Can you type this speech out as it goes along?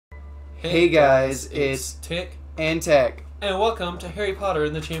Hey guys, it's Tick and Tech. and welcome to Harry Potter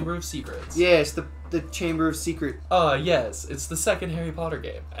and the Chamber of Secrets. Yes, the Chamber of Secret. Yes, it's the second Harry Potter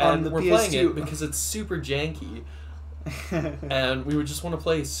game. On And the we're PS2. playing it because it's super janky. And we would just want to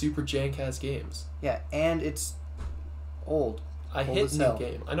play super jank-ass games. Yeah, and it's old. I Old hit as new hell.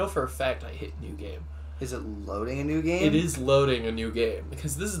 game. I know for a fact I hit new game. Is it loading a new game? It is loading a new game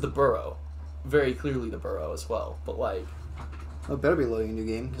because this is the Burrow. Very clearly the Burrow as well. But like, Oh, it better be loading a new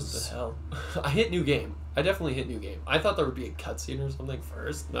game. what the 'Cause hell? I hit new game. I definitely hit new game. I thought there would be a cutscene or something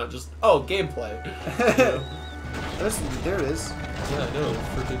first, not just gameplay. You know? there it is. Yeah, I know.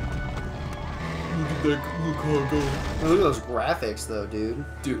 Freaking. Look at that cool cargo. Oh, look at those graphics, though, dude.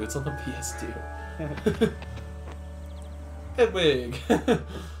 Dude, it's on the PS2. Hedwig.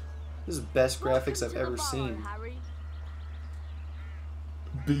 This is the best graphics I've ever seen.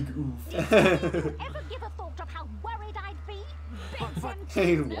 Big oof. Ever give a thought of how worried I'd be?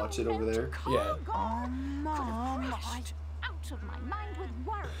 You can watch it over there. Yeah. Oh, Mom, out of my mind with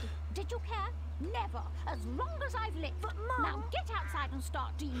worry. Did you care? Never. As long as I've lived. But Mom, now get outside and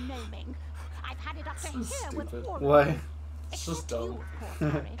start denaming. I've had it up to So here with stupid. all of Why? you. It's just Except dumb. you, of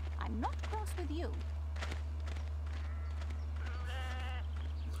course, Harry. I'm not cross with you.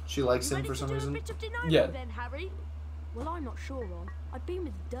 She likes him for some reason. Yeah. Then, Harry? Well, I'm not sure, Ron. I've been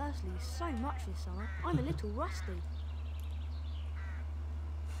with the Dursleys so much this summer. I'm a little rusty.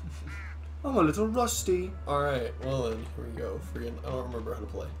 I'm a little rusty. Alright, well then, here we go. Freaking, I don't remember how to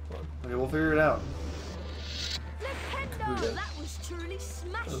play. Come on. Okay, we'll figure it out. Nintendo! Okay. That was truly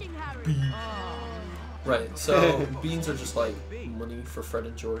smashing, Harry. Bean. Right, so beans are just like money for Fred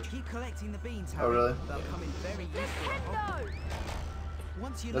and George. Keep collecting the beans, Oh, Harry. really? They'll Yeah. come in very useful. Nintendo!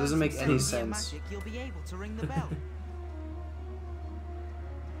 Once you That learn doesn't make some any Sirian sense. Magic, you'll be able to ring the bell.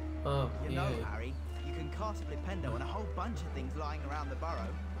 Oh, You yeah. know, Harry, you can cast Flipendo on a whole bunch of things lying around the burrow.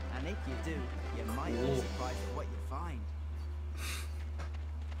 And if you do, you might Cool. be surprised at what you find.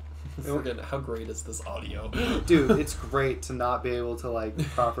 Freaking, how great is this audio? Dude, it's great to not be able to, like,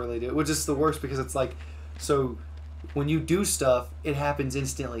 properly do it. Which is the worst because it's like, so when you do stuff, it happens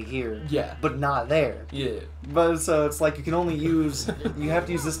instantly here. Yeah. But not there. Yeah. But so it's like you can only use, you have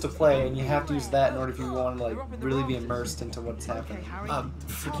to use this to play, and you have to use that in order if you want to like really be immersed into what's Okay, happening. Harry.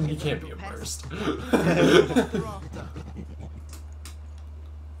 Freaking, you can't be immersed.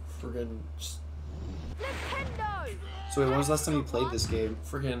 Freaking, just Nintendo! So wait, when was the last time you played this game?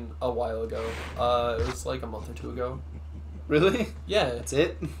 freaking a while ago. It was like a month or two ago. Really? Yeah. That's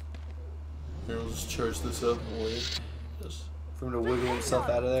it? Here, I'll just charge this up and wait. Just, For him to wiggle himself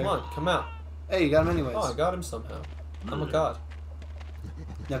out of there? come on, come out. Hey, you got him anyways. Oh, I got him somehow. I'm a god.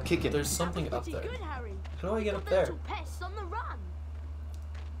 Now kick it. There's something up Pretty there. good, Harry. How do I get up The there? little pests on the run.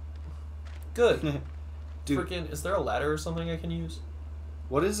 Good. Dude, Freaking, is there a ladder or something I can use?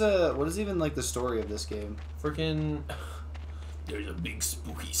 what is even like the story of this game? Freaking, there's a big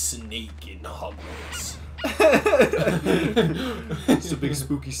spooky snake in Hogwarts. It's a big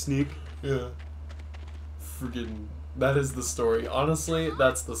spooky snake. Yeah. Freaking, that is the story. Honestly,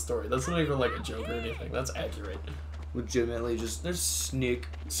 that's the story. That's not even like a joke or anything. That's accurate. Legitimately just There's snake.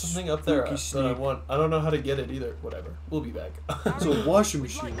 Something up there Spooky that I snake. want. I don't know how to get it either. Whatever. We'll be back. It's a washing We'd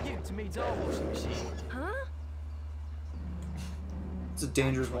machine. like you to meet our washing machine. Huh? It's a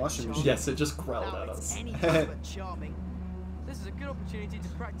dangerous washing machine. Yes, it just growled Now at it's us. anything but charming. This is a good opportunity to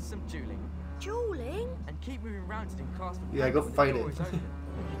practice some dueling. Dueling? And keep moving around in class. Yeah, go when the fight door it. is open.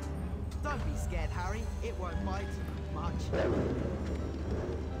 Don't be scared, Harry. It won't bite much.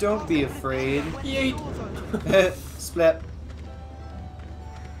 Don't be afraid. Yeet. Splat.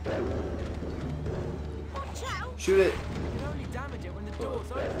 Watch out! Shoot it. You can only damage it when the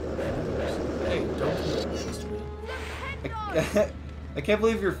door's open. Hey, don't do this to me. Nintendo! I can't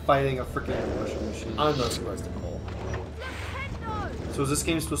believe you're fighting a freaking washing machine. I'm not surprised at all. Nintendo! So is this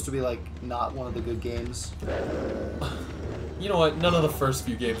game supposed to be like not one of the good games? You know what? None of the first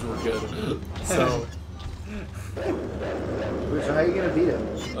few games were good. So, Wait, so how are you gonna beat him?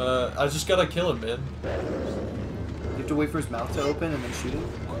 I just gotta kill him, man. You have to wait for his mouth to open and then shoot him?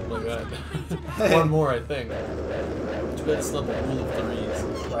 Oh my god. One more, I think. Too bad it's not the rule of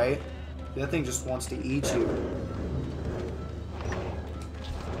threes. Right? That thing just wants to eat you.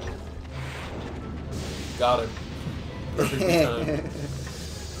 Got him. Perfectly timed.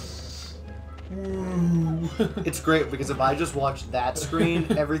 It's great because if I just watch that screen,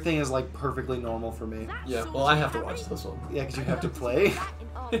 everything is like perfectly normal for me. Yeah, well, I have to watch this one. Yeah, because you have to play. That in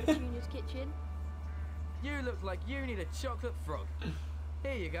Arthur Junior's kitchen. You look like you need a chocolate frog.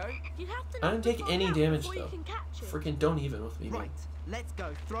 Here you go. You have to I didn't take find any out damage, before you though. can catch it. Freaking don't even with me, man. Right, let's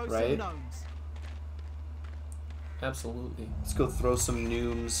go throw Right. some gnomes. Absolutely. Let's go throw some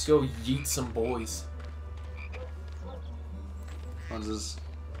Let's nooms. go yeet some boys. What is this?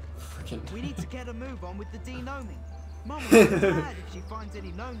 Freaking. We need to get a move on with the denoming. Mum will be mad if she finds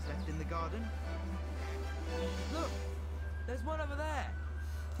any gnomes left in the garden. Look, there's one over there.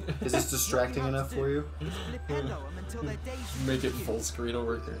 Is this distracting What you have enough to for do you? is flipendo them until their days Make it confused. full screen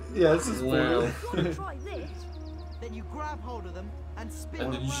over here. Yeah, this is Wow. Gotta try this. Then you grab hold of them and spin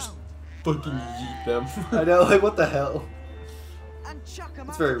And them then you just round fucking yeet them. I know, like, what the hell? and chuck them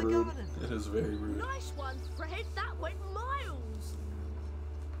It's out very of the rude. garden. It is very rude. Nice one, Fred. That went miles.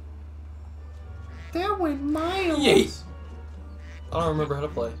 That went miles. Yeet. I don't remember how to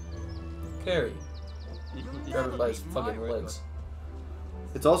play. Carry. Grab him by his fucking legs.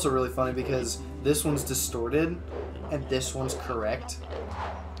 It's also really funny because this one's distorted and this one's correct.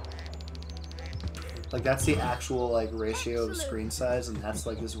 Like, that's the actual, like, ratio of screen size, and that's,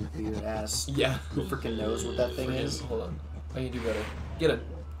 like, this weird ass. Yeah. Who freaking knows what that thing Freaking- is? Hold on. I can do better. Get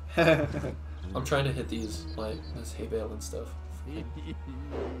it. I'm trying to hit these, like, this hay bale and stuff.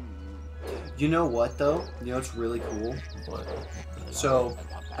 You know what, though? You know what's really cool? What? So,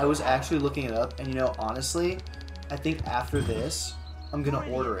 I was actually looking it up, and you know, honestly, I think after this, I'm gonna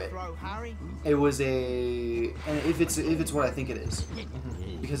order it. Throw, Harry. It was and if it's what I think it is,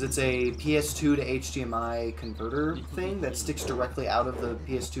 because it's a PS2 to HDMI converter thing that sticks directly out of the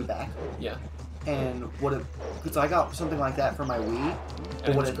PS2 back, Yeah. and because I got something like that for my Wii,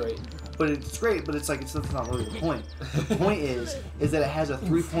 And what it's great. but it's great, but it's like that's not really the point. The point is that it has a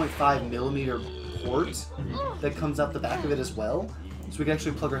 3.5 millimeter port that comes out the back of it as well, so we can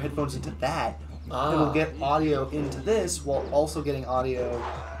actually plug our headphones into that. And we'll get audio into this while also getting audio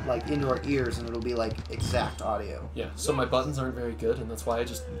like into our ears, and it'll be like exact audio. Yeah, so my buttons aren't very good, and that's why I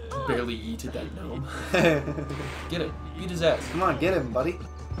just barely yeeted that gnome. Get it. Beat his ass. Come on, get him, buddy.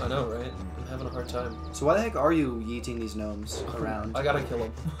 I know, right? I'm having a hard time. So why the heck are you yeeting these gnomes around? I gotta kill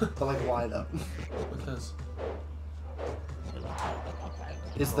him. But like, why though? Because...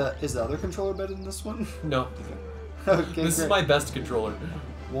 Is the other controller better than this one? No. Okay, This is great. my best controller.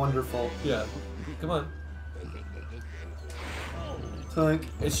 Wonderful. Yeah. Come on. Clink.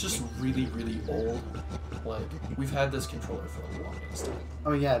 It's just really, really old. Like, we've had this controller for the longest time. I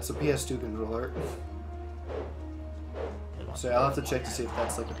mean, yeah, it's a PS2 controller. So I'll have to check to see if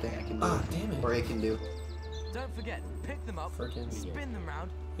that's like a thing I can do, Ah, damn it. or it can do. Don't forget, pick them up, Frickin' spin them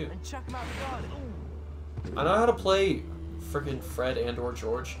round, Here. and chuck them out the garden. I know how to play frickin' Fred and or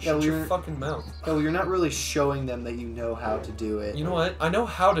George. Yeah, Shut your we're- fucking mouth. Oh, you're not really showing them that you know how to do it. You know what? I know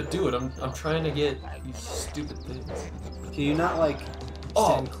how to do it. I'm trying to get these stupid things. Can you not like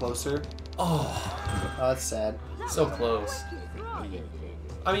Oh. stand closer? Oh, Oh, that's sad. so close.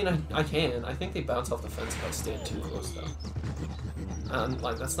 I mean, I can. I think they bounce off the fence if I stand too close, though. And,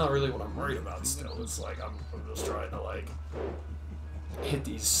 like, that's not really what I'm worried about still. It's like, I'm just trying to, like, hit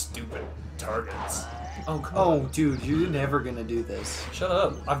these stupid targets. Oh, come Oh, on. dude, you're never gonna do this. Shut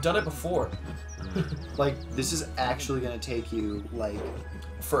up. I've done it before. Like, this is actually gonna take you, like,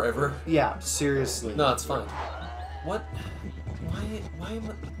 Forever. yeah, seriously. No, it's fine. What?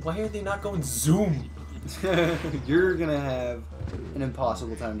 Why are they not going zoom? You're gonna have an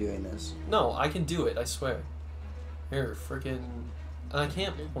impossible time doing this. No, I can do it, I swear. Here, frickin'... And I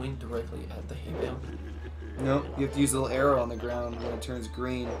can't point directly at the hay bale. Nope, you have to use a little arrow on the ground when it turns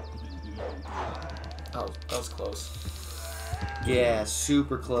green. Oh, that was close. Yeah,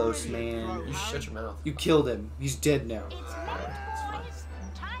 super close, man. You shut your mouth. You killed him. He's dead now. It's late, boys.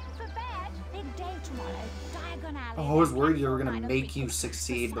 Time for bed. Big day tomorrow. Diagon Alley. Oh, I was worried you were gonna Line of make you people.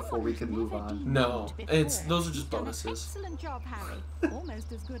 succeed For before we could someone move who's on. never No, demoted it's before, those are just you've done an bonuses. Excellent job, Harry.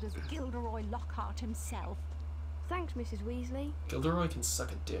 Almost as good as Gilderoy Lockhart himself. Thanks, Mrs. Weasley. Gilderoy can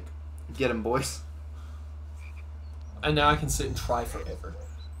suck a dick. Get him, boys. And now I can sit and try forever.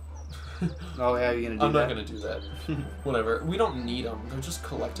 Oh yeah, you're gonna do I'm that? not gonna do that. Whatever. We don't need them. They're just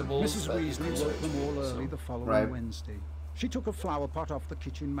collectibles. Mrs. that Weasley research, woke them all early so- the following Right. Wednesday. She took a flower pot off the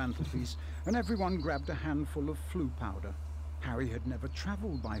kitchen mantelpiece, and everyone grabbed a handful of flue powder. Harry had never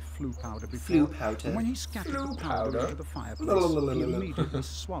travelled by flue powder before, Flue powder. and when he scattered Flue the powder powder? into the fireplace, Lalalala. he immediately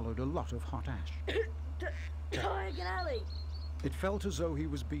swallowed a lot of hot ash. Diagon Alley. It felt as though he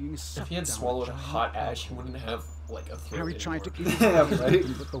was being sucked If he had down swallowed a giant hot hole. ash, he wouldn't have like a throat Harry tried to anymore. keep his Yeah, eyes right.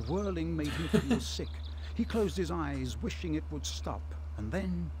 open, but the whirling made him feel sick. He closed his eyes, wishing it would stop, and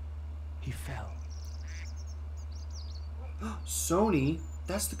then he fell. Sony?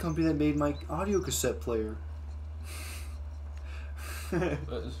 That's the company that made my audio cassette player.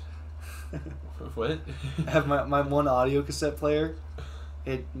 What? I have my one audio cassette player.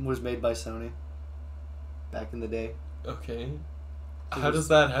 It was made by Sony. Back in the day. Okay. How does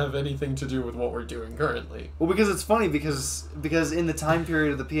that have anything to do with what we're doing currently? Well, because it's funny because in the time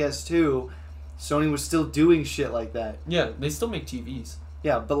period of the PS2, Sony was still doing shit like that. Yeah, they still make TVs.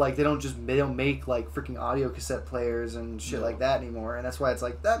 Yeah, but like they don't make like freaking audio cassette players and shit like that anymore, and that's why it's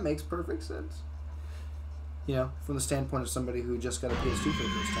like that makes perfect sense. You know, from the standpoint of somebody who just got a PS2 for the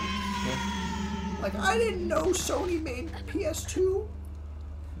first time. Yeah. Like I didn't know Sony made PS2.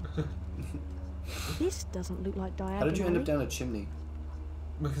 This doesn't look like diagonally. How did you end up down a chimney?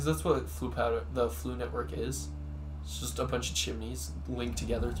 Because that's what the Flu Network is. It's just a bunch of chimneys linked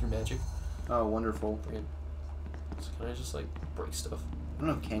together through magic. Oh, wonderful. So can I just like break stuff? I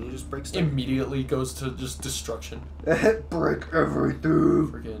don't know, can you just break stuff? Immediately goes to just destruction. Break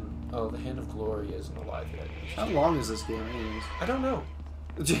everything. Freaking, oh, the Hand of Glory isn't alive yet. How long is this game anyways? I don't know.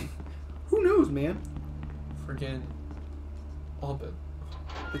 Who knows, man? Freaking, all but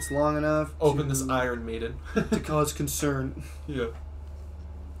It's long enough open this Iron Maiden. to cause concern. Yeah.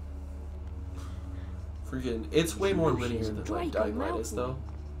 Freaking, it's way more linear than like Dying Light is though.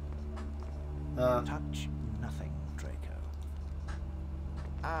 Touch nothing, Draco.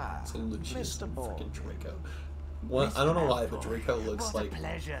 Ah, It's a Lucius Mr. Ball. freaking Draco. What? I don't know why, but Draco looks What like a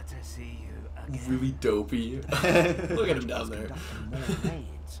pleasure to see you again. really dopey. Look at him down there. Conducting more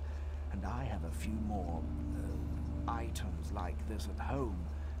raids, and I have a few more items like this at home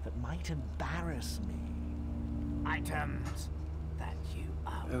that might embarrass me. Items that you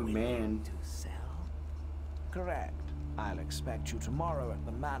are Oh, willing man. to sell. Correct. I'll expect you tomorrow at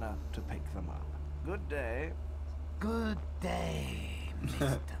the manor to pick them up. Good day. Good day,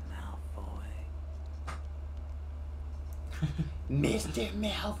 Mr. Malfoy. Mr.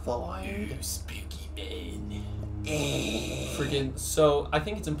 Malfoy. Spooky man. Freaking, so I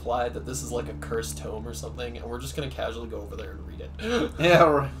think it's implied that this is like a cursed tome or something, and we're just gonna casually go over there and read it. Yeah,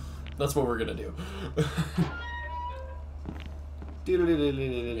 right. That's what we're gonna do.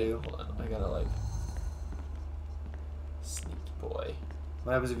 Do-do-do-do-do-do-do. Hold on, I gotta like sneaky boy.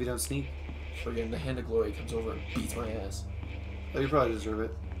 What happens if you don't sneak? Friggin' the Hand of Glory comes over and beats my ass. Oh, you probably deserve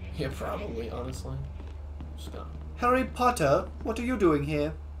it. Yeah, probably, honestly. Just gonna... Harry Potter, what are you doing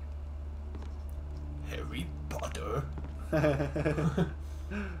here? Harry Potter.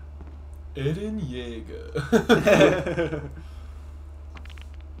 Eren Yeager.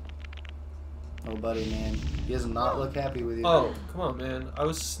 Oh, buddy, man. He does not look happy with you. Oh, come on, man. I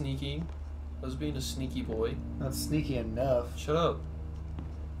was sneaky. I was being a sneaky boy. Not sneaky enough. Shut up.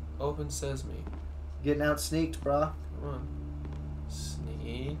 Open sesame. Getting out sneaked, brah. Come on.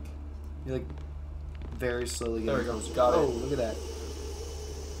 Sneak. You're like very slowly There we getting go. closer. Got it. Oh, look at that.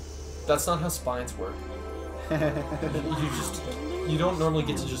 That's not how spines work. You don't normally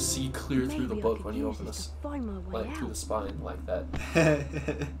get to just see clear through the Maybe I book could when you use open this this, to find my way like through the out. spine like that. Okay.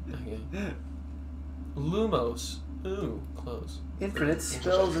 Lumos. Ooh, close. Infinite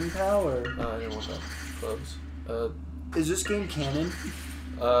spells and power. I didn't want that. Close. Is this game canon?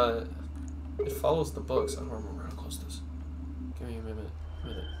 It follows the books. I don't remember how close it is. Give me a minute.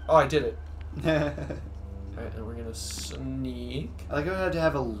 Oh, I did it. Alright, and we're gonna sneak. I like how I had to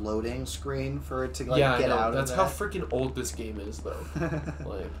have a loading screen for it to like Yeah, get I know. out That's of how that. freaking old this game is, though.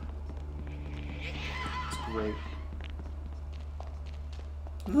 Like, It's great.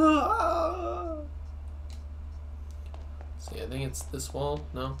 see, I think it's this wall.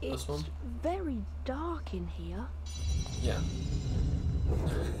 No, this It's one. very dark in here. Yeah.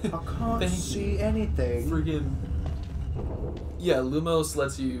 I can't Thank see anything. Friggin'. Yeah, Lumos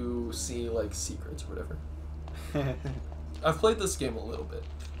lets you see like secrets or whatever. I've played this game a little bit.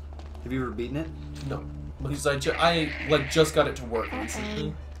 Have you ever beaten it? No, because I like just got it to work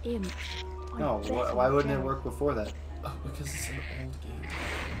recently. Imp. No. Why wouldn't it work before that? Oh, because it's an old game.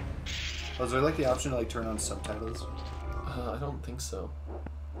 Was there like the option to like turn on subtitles? I don't think so.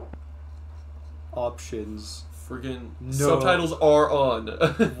 Options. Friggin' No. subtitles are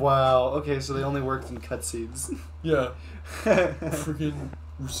on. Wow. Okay, so they only worked in cutscenes. Yeah. Friggin'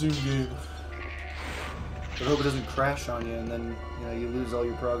 resume game. But hope it doesn't crash on you, and then you lose all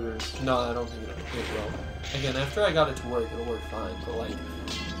your progress. No, I don't think it will. Again, after I got it to work, it'll work fine. But like,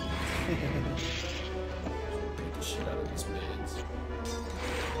 beat the shit out of these maids.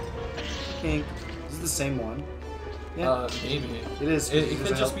 Pink. This is the same one. Yeah. Maybe. It is. It There's could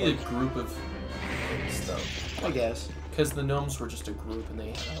just health be a bar. group of things, though. I guess. Because the gnomes were just a group and they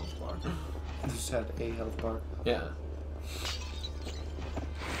had a health bar. I just had a health bar. Yeah.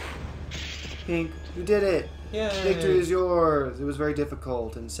 Pink, you did it! Yay! Victory is yours! It was very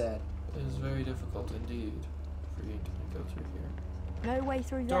difficult and sad. It is very difficult indeed. Friggin', can I go through here? No way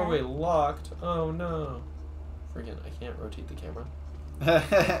through there. Doorway locked. Oh no. Friggin', I can't rotate the camera.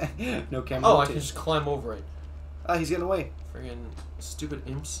 No camera. Oh, I rotation. can just climb over it. Ah, he's getting away. Friggin' stupid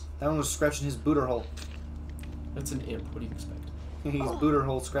imps. That one was scratching his booter hole. That's an imp. What do you expect? He's booter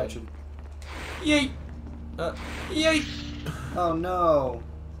hole scratching. Yay! Yay! Oh no!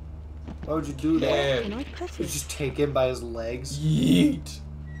 Why would you do that? Yeah. Can I pet You it? just take him by his legs? Yeet!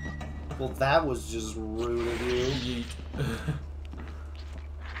 Well, that was just rude of you. Yeet.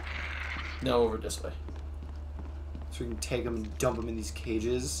 Now over this way. So we can take him and dump him in these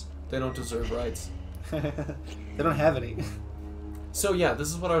cages. They don't deserve rights. They don't have any. So yeah, this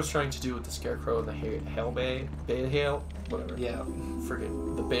is what I was trying to do with the Scarecrow and the Hail Bay, Hail, whatever. Yeah.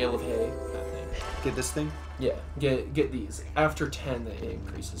 Friggin' the bale of hay. That thing. Get this thing? Yeah, get these. After 10, it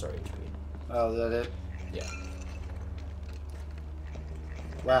increases our HP. Oh, is that it? Yeah.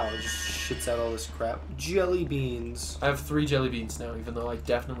 Wow, it just shits out all this crap. Jelly beans. I have 3 jelly beans now, even though I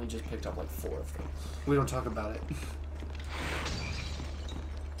definitely just picked up like 4 of them. We don't talk about it.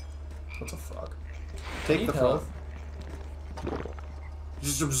 What's a frog? Take Need the health. frog.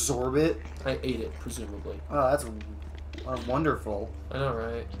 Just absorb it. I ate it, presumably. Oh, that's wonderful. I know,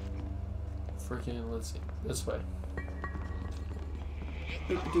 right? Freaking, let's see. This way.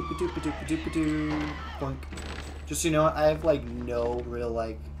 Doop-a-doop-a-doop-a-doop-a-doop-a-doo. Boink. Just so you know, I have like no real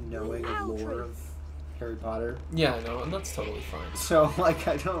like knowing of lore of Harry Potter. Yeah, I know, and that's totally fine. So like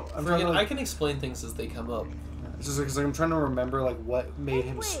I don't. I'm trying Friggin', to, I like, can explain things as they come up. it's just like I'm trying to remember like what made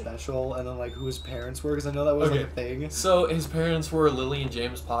him special and then like who his parents were because I know that was like a thing. So his parents were Lily and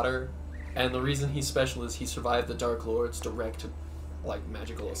James Potter, and the reason he's special is he survived the Dark Lord's direct, like,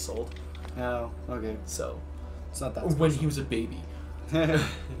 magical assault. Oh, okay. So It's not that. when he was a baby,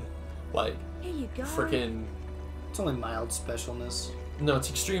 like, Here you go. freaking. It's only mild specialness. No, it's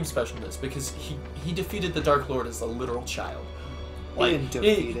extreme specialness because he defeated the Dark Lord as a literal child. He didn't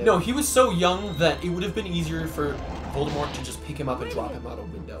defeat him. No, he was so young that it would have been easier for Voldemort to just pick him up and drop him out a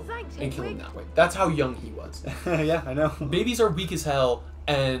window Thanks, and kill him Hedwig. that way. That's how young he was. Yeah, I know. Babies are weak as hell,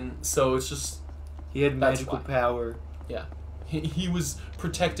 and so it's just, He had That's magical why. power. yeah. He was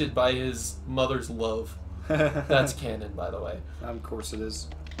protected by his mother's love. That's canon, by the way. Of course it is.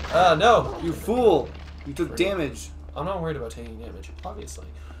 No! You fool! You took Friggin'. damage. I'm not worried about taking damage, obviously.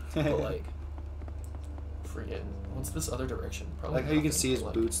 But, like, freaking, what's this other direction? Probably Like how you can nothing, see his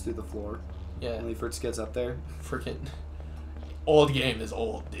like, boots through the floor Yeah, when he first gets up there. freaking, old game is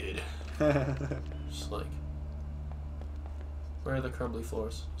old, dude. Just like, where are the crumbly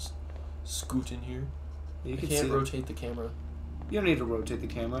floors? Just scoot in here. You I can can't see. rotate the camera. You don't need to rotate the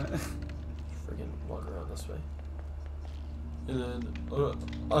camera. Freaking walk around this way. And then,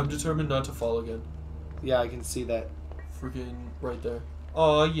 I'm determined not to fall again. Yeah, I can see that. Freaking right there.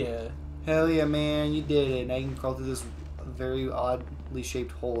 Oh yeah. Hell yeah, man! You did it. Now you can crawl through this very oddly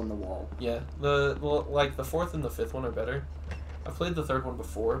shaped hole in the wall. Yeah. Like the 4th and the 5th one are better. I've played the 3rd one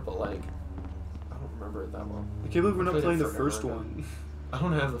before, but like, I don't remember it that well. I can't believe we're not Played it playing the forever first ago. one. I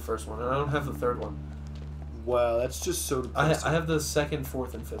don't have the 1st one, and I don't have the 3rd one. Wow, that's just so depressing. I have the 2nd,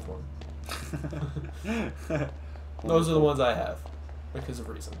 4th, and 5th one. Those are the ones I have, because of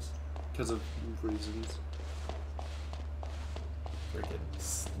reasons. Because of reasons. Freaking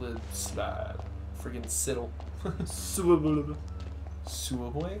slid slide. Freaking siddle. Swibble.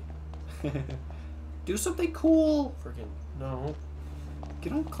 Suaboy? Do something cool. Freaking no.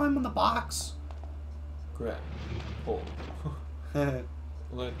 Get on, climb on the box. Grab. Pull. Oh,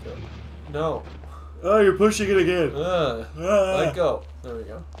 Let go. No. you're pushing it again. Let go. There we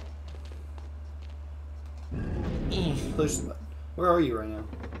go. Push the button. Where are you right now?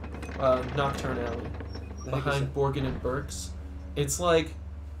 Nocturne Alley. The heck is Behind that? Borgin and Burke's. It's like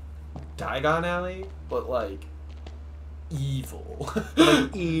Diagon Alley, but like evil.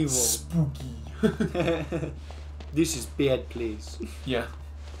 Like evil. Spooky. This is bad place. Yeah.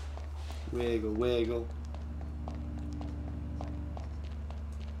 Wiggle, wiggle.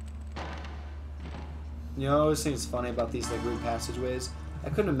 You know, I always think it's funny about these like weird passageways. I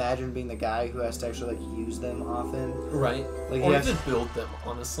couldn't imagine being the guy who has to actually like use them often. Right. Like, Or yes. even build them,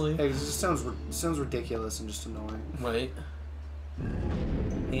 honestly. Like, it just sounds ridiculous and just annoying. Right.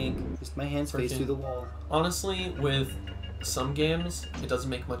 Ink, just my hands face Freaking- through the wall. Honestly, with some games, it doesn't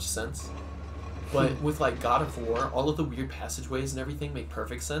make much sense. But with like God of War, all of the weird passageways and everything make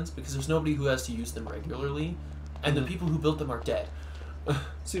perfect sense because there's nobody who has to use them regularly, and the people who built them are dead.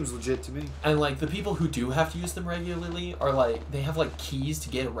 Seems legit to me. And like the people who do have to use them regularly are like they have like keys to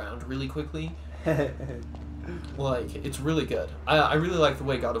get around really quickly. Like it's really good. I really like the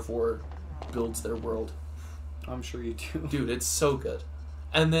way God of War builds their world. I'm sure you do. Dude, it's so good.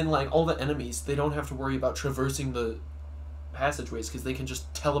 And then like all the enemies, they don't have to worry about traversing the passageways because they can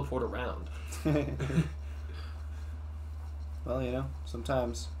just teleport around. Well, you know,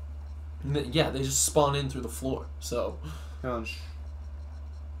 sometimes Yeah, they just spawn in through the floor. So,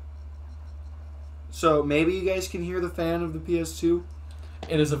 So maybe you guys can hear the fan of the PS2.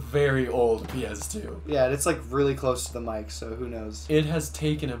 it is a very old PS2. Yeah, it's like really close to the mic, so who knows? It has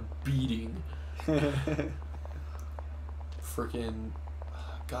taken a beating. Freaking,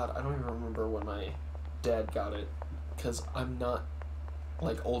 God, I don't even remember when my dad got it, because I'm not,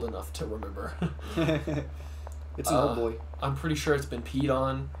 like, old enough to remember. It's an old boy. I'm pretty sure it's been peed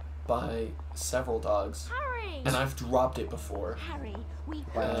on by several dogs, Harry! and I've dropped it before. Harry, we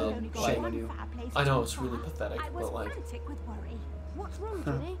Wow, have only got shame on one you. fireplace I know, to it's really fire. pathetic, I was but, like... frantic with worry. What's wrong,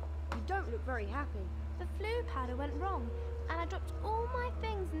 Ginny? You don't look very happy. The flu powder went wrong, and I dropped all my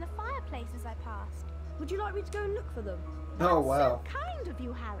things in the fireplace as I passed. Would you like me to go and look for them? Oh wow. So kind of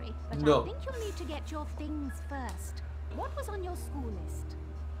you, Harry. But No. I think you'll need to get your things first. What was on your school list?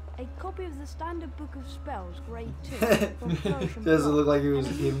 A copy of the Standard Book of Spells, Grade 2. from Flourish and Does it Blot, look like it was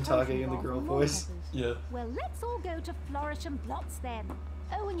and a him new talking potion in the bar girl from voice? Longpeppers. Yeah. Well, let's all go to Flourish and Blots then.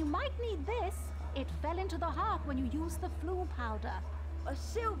 Oh, and you might need this. It fell into the heart when you used the flu powder. A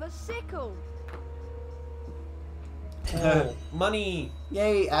silver sickle! Oh, money!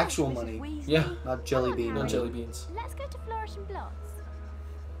 Yay, actual Mrs. money. Weasley. Yeah, Not jelly Come on, bean Harry. not money. jelly beans. Let's go to Flourish and Blots.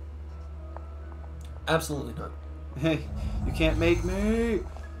 Absolutely not. Hey, you can't make me.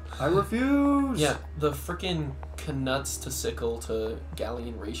 I refuse. Yeah, the freaking Knuts to sickle to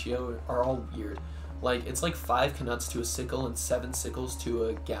galleon ratio are all weird. Like, it's like 5 Knuts to a sickle and 7 sickles to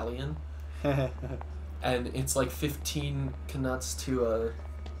a galleon. And it's like 15 Knuts to a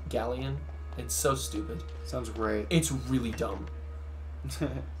galleon. It's so stupid. Sounds great. It's really dumb.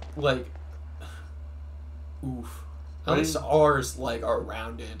 Like, oof. At Why least didn't- ours, like, are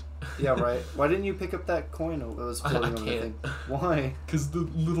rounded. Yeah, right. Why didn't you pick up that coin that was I floating on the can't. thing? Why? Because the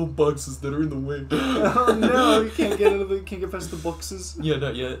little boxes that are in the way. Oh no, you can't get into the, you can't get past the boxes. Yeah,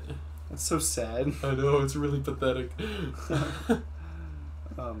 not yet. That's so sad. I know, it's really pathetic.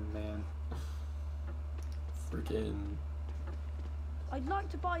 Oh man. Freaking. I'd like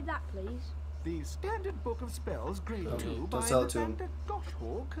to buy that, please. The Standard Book of Spells, Grade Don't- 2, don't by sell it to him. Lavender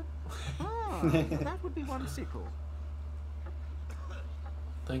Goshawk. Ah, that would be 1 sickle.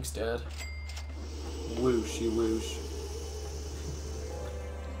 Thanks, Dad. Whooshy whoosh.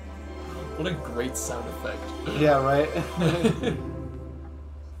 What a great sound effect. Yeah, right.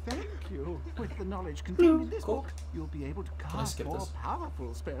 Thank you. With the knowledge contained in this Cool. book, you'll be able to I cast skip more this?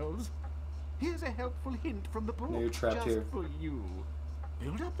 powerful spells. Here's a helpful hint from the book, No, you're trapped just here. for you.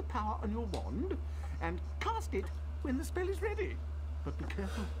 Build up the power on your wand and cast it when the spell is ready. But be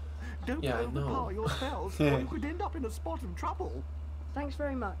careful. Don't Yeah, I know. overpower your spells, or you could end up in a spot of trouble. Thanks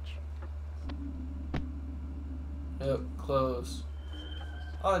very much. Yep, close.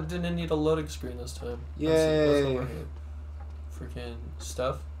 Oh, I didn't need a loading screen this time. Yay. That's not working. Freaking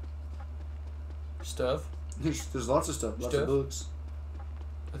stuff. Stuff. There's lots of stuff. Lots Stuff. of books.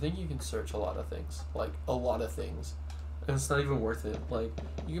 I think you can search a lot of things. Like, a lot of things. And it's not even worth it. Like,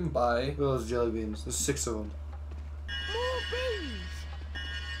 you can buy... Look at those jelly beans. There's 6 of them. More bees!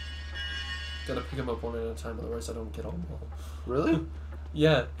 Gotta pick them up one at a time, otherwise I don't get them all. Really?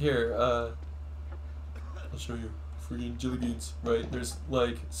 Yeah, here, I'll show you. Freaking jelly beans. Right, there's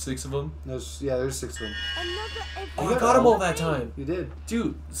like 6 of them. there's 6 of them. Another Oh, You I got got them all all that time. You did.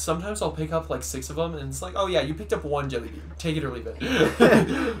 Dude, sometimes I'll pick up like 6 of them and it's like, oh yeah, you picked up 1 jelly bean. Take it or leave it.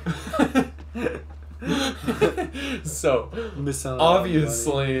 So, Miss out on a lot of money.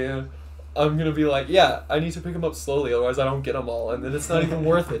 obviously, I'm gonna be like, yeah, I need to pick them up slowly, otherwise I don't get them all, and then it's not even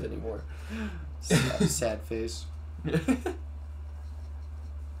worth it anymore. Sad face.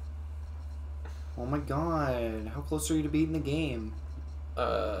 Oh my god. How close are you to beating the game?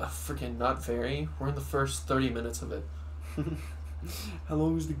 Freaking not very. We're in the first 30 minutes of it. How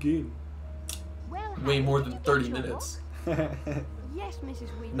long is the game? Well, Way Harry, more did than you get 30 your minutes. Yes, Mrs.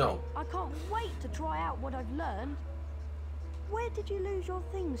 Weasley. No. I can't wait to try out what I've learned. Where did you lose your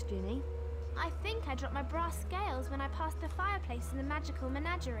things, Ginny? I think I dropped my brass scales when I passed the fireplace in the magical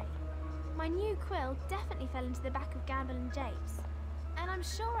menagerie. My new quill definitely fell into the back of Gamble and Japes. And I'm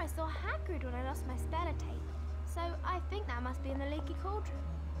sure I saw Hagrid when I lost my speller tape. So I think that must be in the leaky cauldron.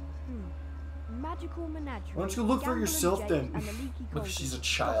 Magical menagerie. Why don't you look for it Gamble and yourself, Japes, then? and the leaky Look, she's a cauldron.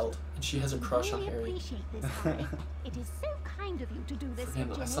 child, and she has a crush on really Harry. appreciate this, Harry. It is so kind of you to do this,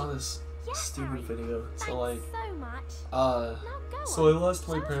 Freaking, I Ginny. saw this Yes, stupid Harry. video. Thanks So like, so much. uh, Now go so I on. lost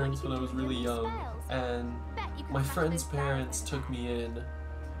my Show us what parents you when I can was do with really your young, spells. and Bet you can my cast friend's those spells parents over took there. me in,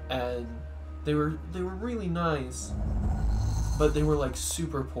 and they were really nice, but they were like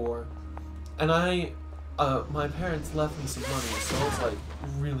super poor, and I my parents left me some money, so I was like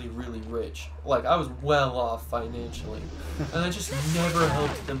really, really rich. Like I was well off financially, and I just never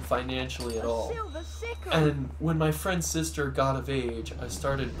helped them financially at all. And when my friend's sister got of age, I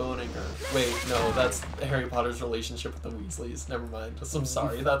started boning her. Wait, no, that's Harry Potter's relationship with the Weasleys. Never mind. I'm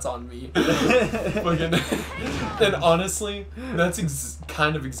sorry, that's on me. Fucking. And honestly, that's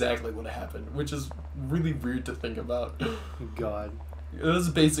kind of exactly what happened, which is really weird to think about. God. It was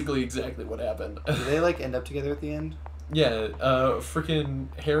basically exactly what happened. Do they like end up together at the end? Yeah, freaking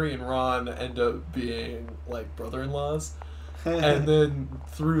Harry and Ron end up being like brother-in-laws, and then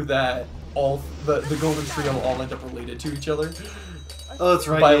through that, all the Golden Trio all end up related to each other. Oh, that's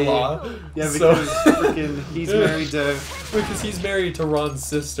right. By yeah, law. Yeah, So- because freaking he's married to. Because he's married to Ron's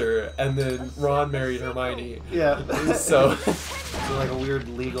sister, and then Ron married Hermione. Yeah. So, So like a weird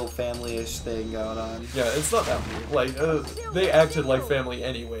legal family-ish thing going on. yeah, it's not that weird. Like, they acted like family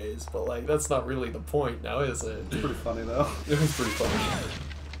anyways, but like, that's not really the point now, is it? It's pretty funny though. It was pretty funny.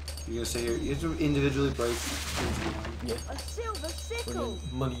 You're gonna say here, you have to individually break. Yeah. A silver sickle.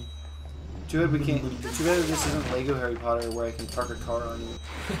 Friggin' money. Too bad we can't. Too bad this isn't Lego Harry Potter where I can park a car on you.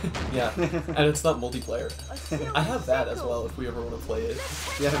 Yeah, and it's not multiplayer. A silver I have that as sickle. well if we ever want to play it.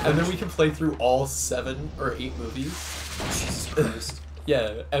 Yeah. And then we can play through all 7 or 8 movies. Jesus Christ.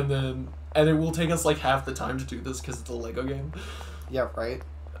 Yeah, and it will take us like half the time to do this because it's a Lego game. Yeah, right.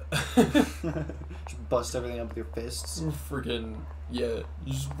 Just bust everything up with your fists. Friggin' yeah,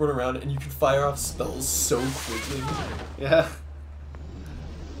 you just run around and you can fire off spells so quickly. Yeah.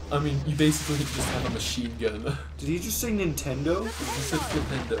 I mean, you basically just have a machine gun. Did he just say Nintendo? You said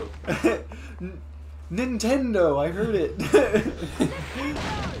Nintendo. Nintendo, I heard it.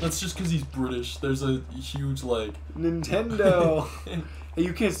 That's just because he's British. There's a huge like Nintendo. Hey,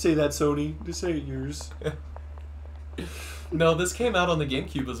 you can't say that, Sony. Just say it yours. No, this came out on the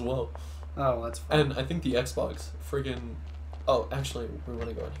GameCube as well. Oh, that's fine. And I think the Xbox. Friggin' oh, actually, we want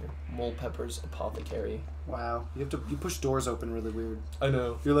to go in here. Mole Pepper's Apothecary. Wow, you push doors open really weird. I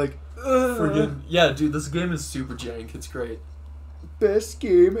know. You're like, Friggin' yeah, dude, this game is super jank. It's great. best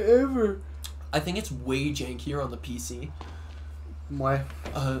game ever. I think it's way jankier on the PC. Why?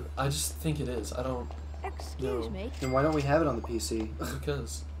 I just think it is. I don't Excuse No. me. Then why don't we have it on the PC?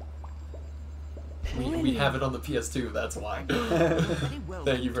 because we have it on the PS2. That's why. Very well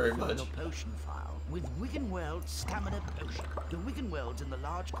Thank you done very to find much. your potion file with Wiggenweld's stamina potion. The Wiggenweld's in the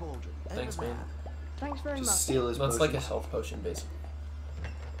large cauldron. Thanks, over man. there. Thanks very Just much. steal his That's like a potions. health potion, basically.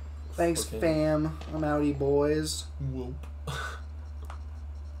 Thanks, Okay. fam. I'm outie, boys. Whoop.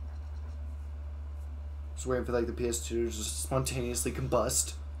 Just waiting for like the PS2 to just spontaneously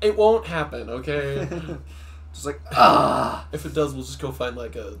combust. It won't happen, okay? Just like If it does, we'll just go find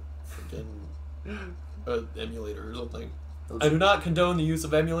like a freaking emulator or something. I do not condone the use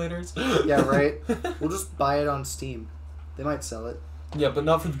of emulators. Yeah, right. We'll just buy it on Steam. They might sell it. Yeah, but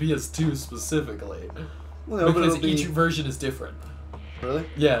not for the PS2 specifically. Well, no, but Because it'll be... each version is different. Really?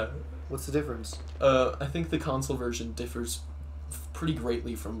 Yeah. What's the difference? I think the console version differs pretty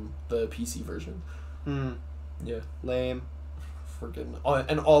greatly from the PC version. Yeah. Lame. Freaking.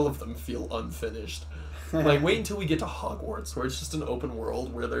 And all of them feel unfinished. Like, wait until we get to Hogwarts, where it's just an open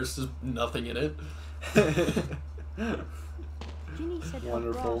world where there's just nothing in it. Ginny said her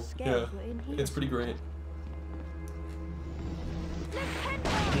Wonderful. brass scales Yeah. were in here. It's pretty great.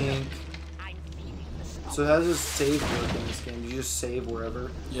 Pink. So how does this save work in this game? Do you just save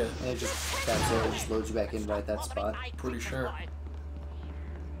wherever? Yeah, And it just, that's it, it just loads you back in right at that spot? pretty sure.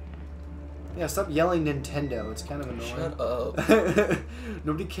 Yeah, stop yelling Nintendo. It's kind of annoying. Shut up.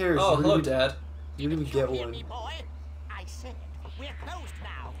 Nobody cares. Oh, You don't hello, even- Dad. You didn't even get one. boy? I said, we're closed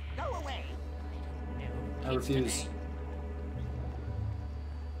now. Go away. No, I refuse.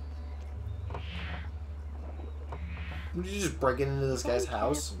 Did you just break into this guy's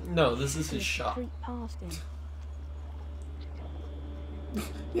house? No, this is his Just shop. creep past him.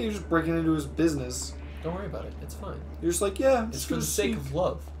 Yeah, you're just breaking into his business. Don't worry about it. It's fine. You're just like, yeah, I'm It's just for gonna the sake sneak. of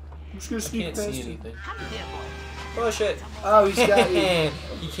love. I'm just gonna I sneak can't past see you. anything. Come here, boy. Oh shit! Oh, he's got you.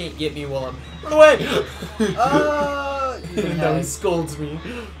 You can't get me while I'm. Run away! You And now he had- scolds me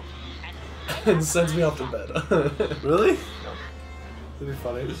and sends me off to bed. Really? No. That'd be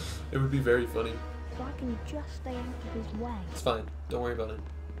funny. It would be very funny. If I can just stay out of his way. It's fine. Don't worry about it.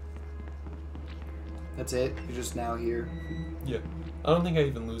 That's it? You're just now here? Yeah. I don't think I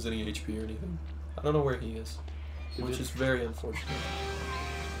even lose any HP or anything. I don't know where he is, which is very unfortunate.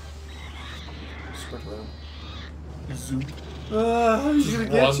 Sprint around. Zoom. He's gonna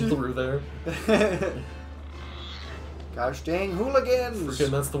get Run you. through there. Gosh dang hooligans!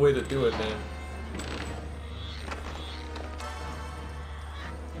 Freaking, that's the way to do it, man.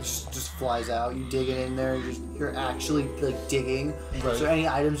 Just flies out. You dig it in there. You're actually like digging. Right. So any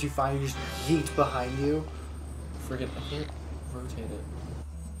items you find, you just yeet behind you. Friggin', I can't rotate it.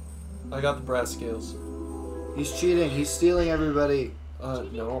 I got the brass scales. He's cheating. He's stealing everybody.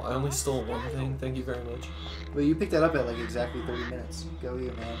 No, I only stole one thing. Thank you very much. But you picked that up at like exactly 30 minutes. Go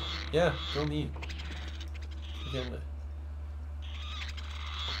you, man. Yeah, go me. Again.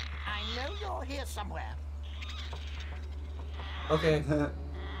 I know you're here somewhere. Okay.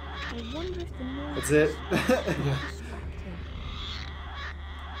 I wonder if the noise That's it. Yeah.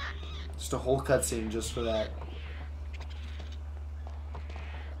 Just a whole cutscene just for that.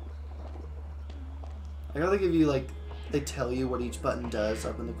 I gotta give you like, they tell you what each button does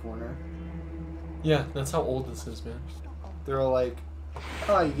up in the corner. Yeah, that's how old this is, man. They're all like,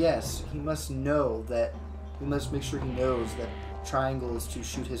 "Ah, yes, he must know that. He must make sure he knows that triangle is to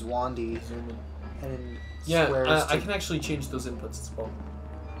shoot his wandy, and Yeah, square is I to." can actually change those inputs as well.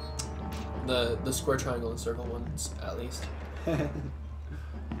 The square, triangle, and circle ones, at least.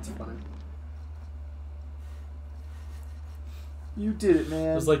 It's funny. You did it,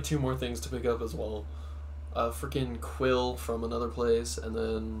 man. There's like 2 more things to pick up as well. Freaking quill from another place, and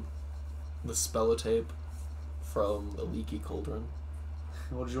then the spellotape from the leaky cauldron.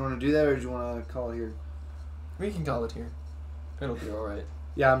 Well, did you want to do that, or did you want to call it here? We can call it here. It'll be alright.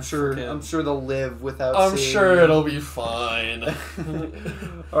 Yeah, I'm sure. Frickin'. I'm sure they'll live without. I'm seeing sure you. it'll be fine.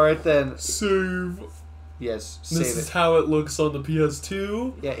 All right then. Save. Yes, This save is it. how it looks on the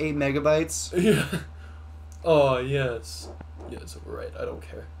PS2. Yeah, 8 megabytes. Yeah. Oh, yes. Yes, right. I don't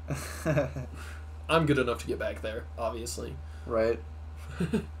care. I'm good enough to get back there, obviously. Right.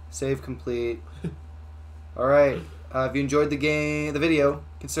 Save complete. All right. If you enjoyed the video,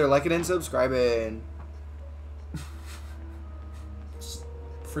 consider liking and subscribing.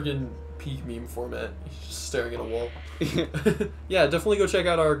 Friggin' peak meme format. He's just staring at a wall. Yeah, definitely go check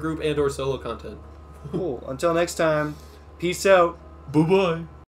out our group and/or solo content. Cool. Until next time. Peace out. Bye-bye.